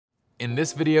In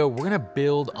this video, we're gonna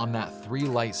build on that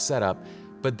 3-light setup,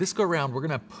 but this go around, we're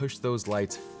gonna push those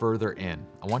lights further in.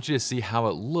 I want you to see how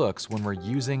it looks when we're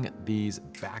using these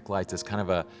backlights as kind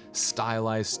of a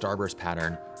stylized starburst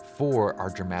pattern for our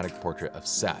dramatic portrait of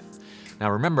Seth. Now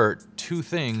remember, two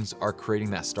things are creating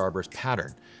that starburst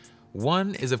pattern.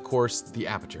 One is, of course, the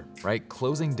aperture, right?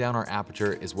 Closing down our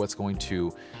aperture is what's going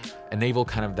to enable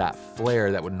kind of that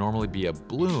flare that would normally be a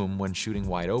bloom when shooting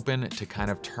wide open to kind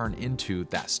of turn into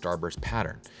that starburst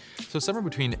pattern. So somewhere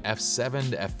between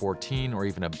f7 to f14 or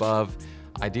even above,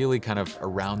 ideally kind of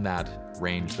around that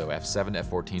range though, f7 to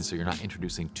f14, so you're not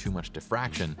introducing too much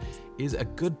diffraction, is a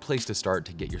good place to start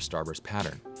to get your starburst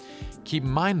pattern. Keep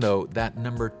in mind though, that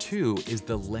number 2 is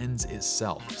the lens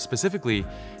itself. Specifically,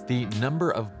 the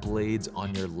number of blades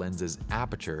on your lens's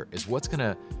aperture is what's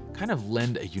gonna kind of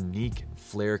lend a unique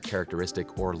flare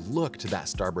characteristic or look to that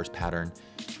starburst pattern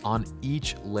on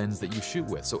each lens that you shoot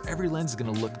with. So every lens is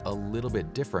gonna look a little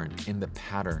bit different in the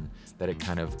pattern that it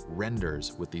kind of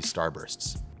renders with these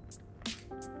starbursts.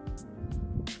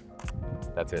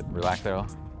 That's it, relax there.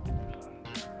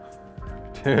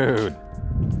 Dude.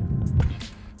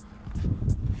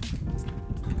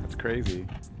 That's crazy.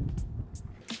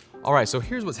 All right, so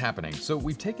here's what's happening. So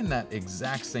we've taken that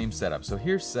exact same setup. So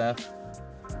here's Seth.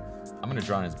 I'm gonna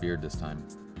draw on his beard this time.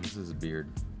 This is a beard.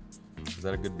 Is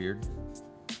that a good beard?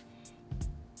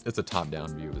 It's a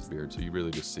top-down view of his beard, so you really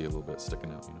just see a little bit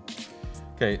sticking out, you know?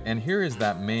 Okay, and here is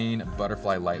that main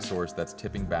butterfly light source that's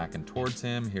tipping back and towards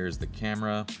him. Here's the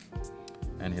camera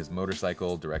and his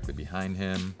motorcycle directly behind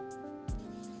him.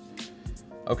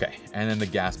 Okay, and then the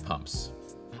gas pumps.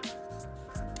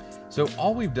 So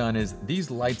all we've done is these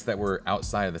lights that were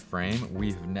outside of the frame,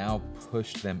 we've now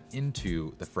pushed them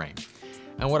into the frame.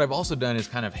 And what I've also done is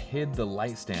kind of hid the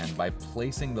light stand by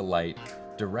placing the light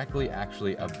directly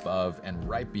actually above and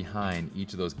right behind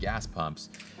each of those gas pumps.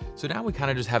 So now we kind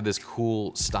of just have this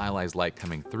cool stylized light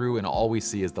coming through and all we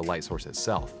see is the light source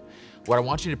itself. What I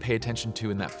want you to pay attention to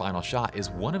in that final shot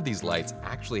is one of these lights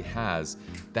actually has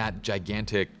that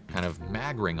gigantic kind of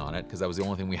mag ring on it, because that was the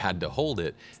only thing we had to hold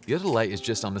it. The other light is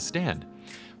just on the stand.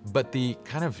 But the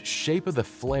kind of shape of the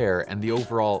flare and the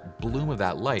overall bloom of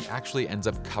that light actually ends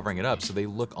up covering it up, so they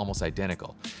look almost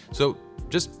identical. So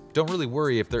just don't really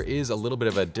worry if there is a little bit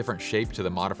of a different shape to the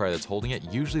modifier that's holding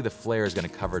it. Usually the flare is going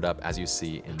to cover it up as you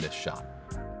see in this shot.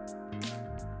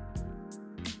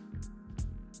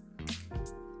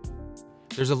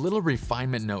 There's a little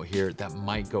refinement note here that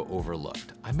might go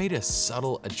overlooked. I made a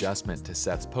subtle adjustment to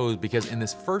Seth's pose because in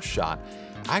this first shot,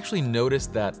 I actually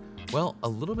noticed that, well, a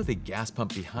little bit of the gas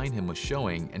pump behind him was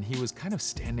showing and he was kind of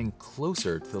standing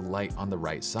closer to the light on the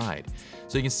right side.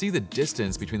 So you can see the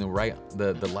distance between the light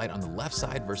on the left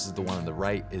side versus the one on the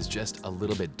right is just a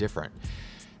little bit different.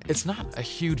 It's not a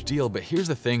huge deal, but here's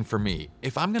the thing for me.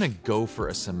 If I'm gonna go for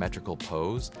a symmetrical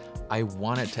pose, I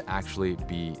want it to actually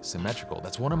be symmetrical.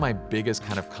 That's one of my biggest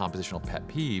kind of compositional pet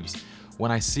peeves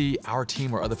when I see our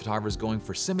team or other photographers going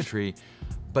for symmetry,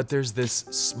 but there's this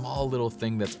small little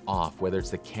thing that's off, whether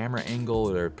it's the camera angle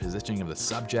or positioning of the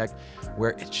subject,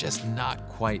 where it's just not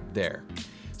quite there.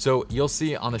 So you'll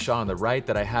see on the shot on the right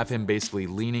that I have him basically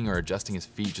leaning or adjusting his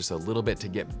feet just a little bit to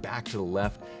get back to the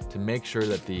left to make sure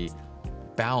that the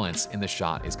balance in the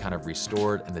shot is kind of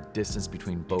restored and the distance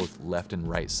between both left and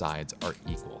right sides are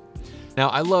equal. Now,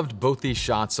 I loved both these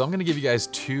shots, so I'm gonna give you guys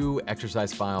 2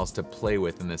 exercise files to play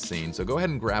with in this scene. So go ahead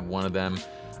and grab one of them.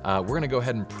 We're gonna go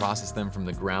ahead and process them from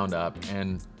the ground up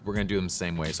and we're gonna do them the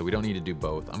same way, so we don't need to do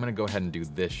both. I'm gonna go ahead and do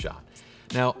this shot.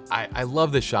 Now, I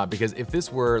love this shot because if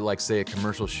this were like, say, a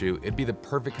commercial shoot, it'd be the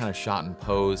perfect kind of shot and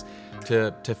pose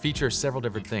to feature several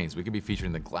different things. We could be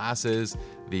featuring the glasses,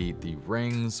 the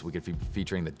rings, we could be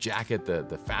featuring the jacket,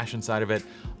 the fashion side of it.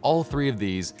 All 3 of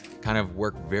these kind of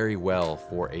work very well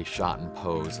for a shot and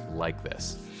pose like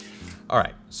this. All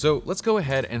right, so let's go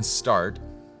ahead and start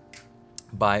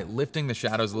by lifting the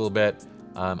shadows a little bit.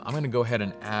 I'm gonna go ahead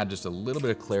and add just a little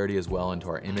bit of clarity as well into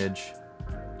our image.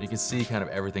 You can see kind of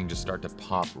everything just start to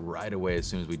pop right away as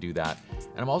soon as we do that.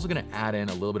 And I'm also gonna add in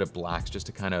a little bit of blacks just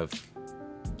to kind of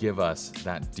give us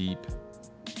that deep,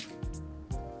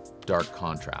 dark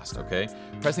contrast, okay?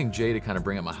 Pressing J to kind of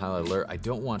bring up my highlight alert. I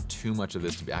don't want too much of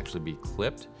this to actually be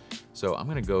clipped. So I'm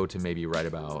gonna go to maybe right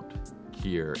about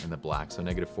here in the black. So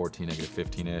 -14,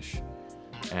 -15-ish.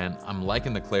 And I'm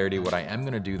liking the clarity. What I am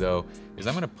gonna do though, is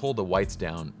I'm gonna pull the whites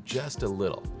down just a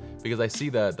little because I see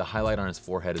the highlight on his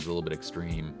forehead is a little bit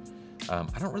extreme.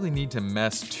 I don't really need to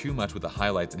mess too much with the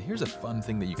highlights. And here's a fun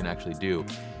thing that you can actually do.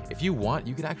 If you want,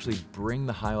 you could actually bring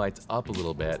the highlights up a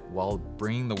little bit while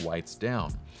bringing the whites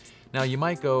down. Now you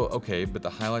might go, okay, but the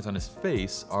highlights on his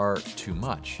face are too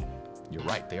much. you're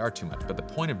right, they are too much. But the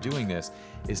point of doing this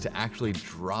is to actually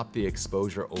drop the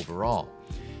exposure overall.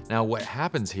 Now, what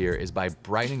happens here is by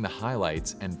brightening the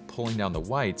highlights and pulling down the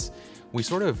whites, we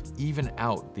sort of even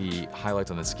out the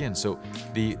highlights on the skin. So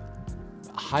the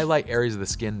highlight areas of the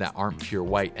skin that aren't pure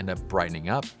white end up brightening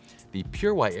up. The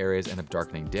pure white areas end up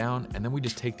darkening down, and then we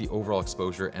just take the overall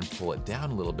exposure and pull it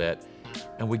down a little bit,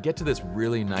 and we get to this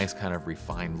really nice kind of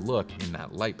refined look in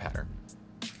that light pattern,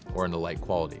 or in the light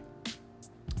quality.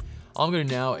 All I'm gonna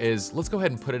do now is, let's go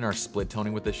ahead and put in our split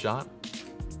toning with this shot.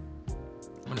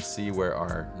 I'm gonna see where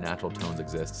our natural tones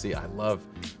exist. See, I love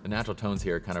the natural tones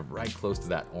here, kind of right close to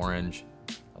that orange.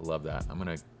 I love that. I'm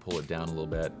gonna pull it down a little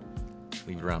bit,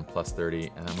 leave it around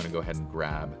 +30, and I'm gonna go ahead and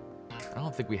grab, I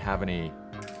don't think we have any,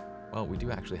 well, we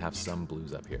do actually have some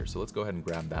blues up here. So let's go ahead and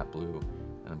grab that blue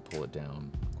and then pull it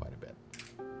down quite a bit.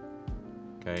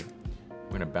 Okay,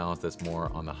 we're gonna balance this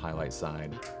more on the highlight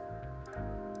side.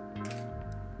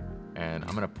 And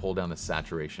I'm gonna pull down the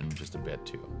saturation just a bit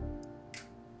too.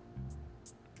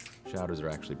 Shadows are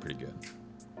actually pretty good.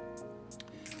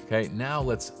 Okay, now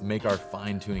let's make our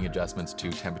fine tuning adjustments to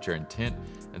temperature and tint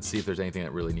and see if there's anything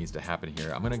that really needs to happen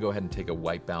here. I'm gonna go ahead and take a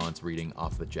white balance reading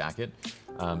off the jacket.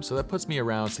 So that puts me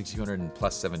around 6200 and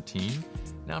 +17.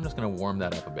 Now I'm just gonna warm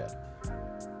that up a bit.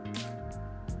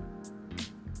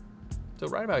 So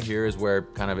right about here is where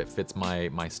kind of it fits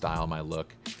my style, my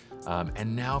look.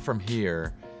 And now from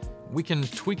here, we can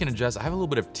tweak and adjust. I have a little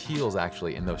bit of teals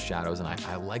actually in those shadows, and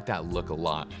I like that look a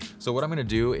lot. So what I'm gonna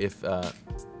do if,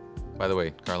 by the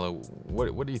way, Carlo,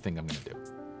 what do you think I'm gonna do?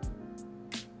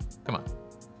 Come on.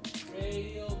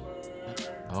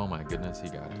 Oh my goodness, he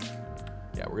got it.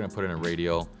 Yeah, we're gonna put in a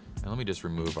radial, and let me just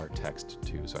remove our text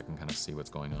too so I can kind of see what's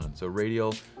going on. So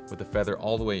radial with the feather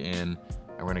all the way in,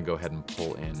 and we're gonna go ahead and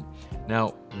pull in.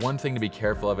 Now, one thing to be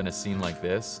careful of in a scene like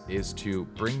this is to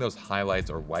bring those highlights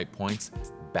or white points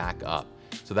back up.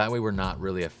 So that way we're not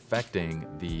really affecting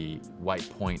the white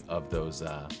point of those,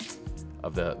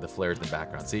 of the flares in the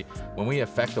background. See, when we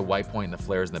affect the white point and the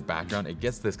flares in the background, it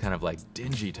gets this kind of like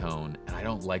dingy tone, and I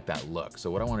don't like that look.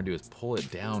 So what I wanna do is pull it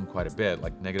down quite a bit,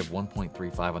 like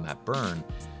 -1.35 on that burn,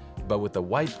 but with the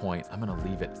white point, I'm gonna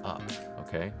leave it up,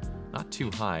 okay? Not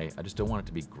too high, I just don't want it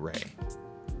to be gray.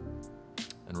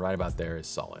 And right about there is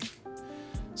solid.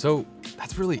 So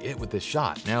that's really it with this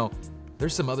shot. Now,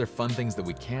 there's some other fun things that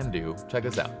we can do. Check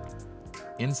this out.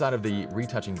 Inside of the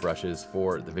retouching brushes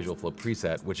for the Visual Flow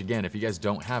preset, which again, if you guys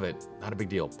don't have it, not a big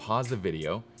deal. Pause the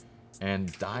video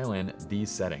and dial in these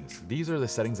settings. These are the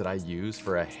settings that I use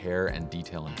for a hair and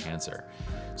detail enhancer.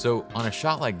 So on a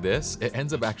shot like this, it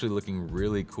ends up actually looking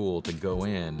really cool to go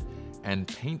in and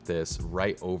paint this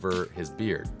right over his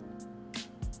beard.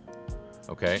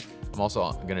 Okay, I'm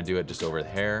also gonna do it just over the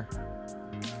hair.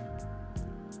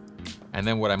 And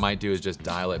then what I might do is just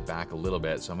dial it back a little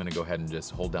bit. So I'm gonna go ahead and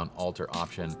just hold down Alt or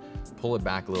Option, pull it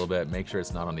back a little bit, make sure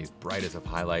it's not on these brightest of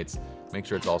highlights, make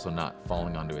sure it's also not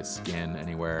falling onto his skin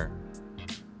anywhere.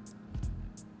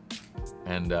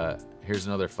 And here's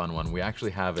another fun one. We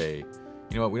actually have a,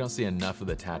 you know what, we don't see enough of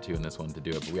the tattoo in this one to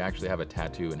do it, but we actually have a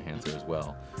tattoo enhancer as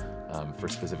well,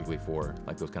 specifically for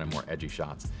like those kind of more edgy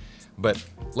shots. But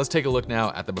let's take a look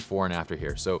now at the before and after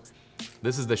here. So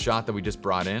this is the shot that we just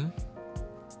brought in.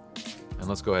 And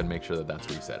let's go ahead and make sure that that's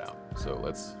reset out. So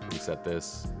let's reset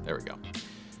this, there we go.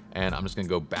 And I'm just gonna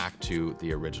go back to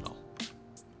the original.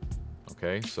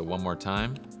 Okay, so one more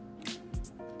time.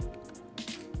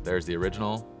 There's the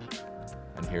original,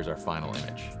 and here's our final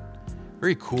image.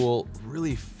 Very cool,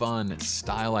 really fun,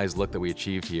 stylized look that we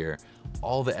achieved here.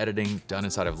 All the editing done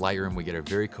inside of Lightroom. We get a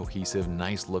very cohesive,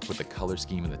 nice look with the color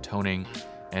scheme and the toning,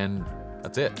 and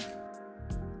that's it.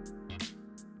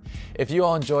 If you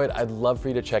all enjoyed, I'd love for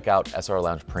you to check out SLR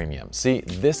Lounge Premium. See,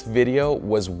 this video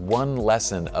was one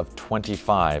lesson of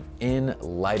 25 in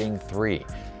Lighting 3.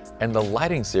 And the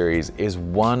lighting series is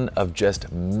one of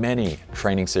just many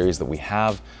training series that we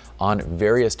have on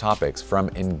various topics, from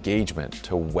engagement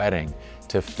to wedding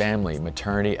to family,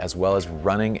 maternity, as well as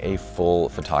running a full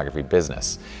photography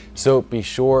business. So be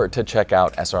sure to check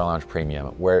out SLR Lounge Premium,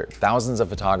 where thousands of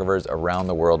photographers around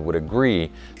the world would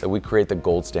agree that we create the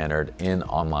gold standard in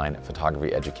online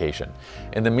photography education.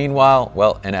 In the meanwhile,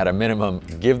 well, and at a minimum,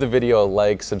 give the video a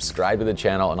like, subscribe to the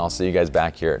channel, and I'll see you guys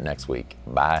back here next week.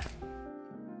 Bye.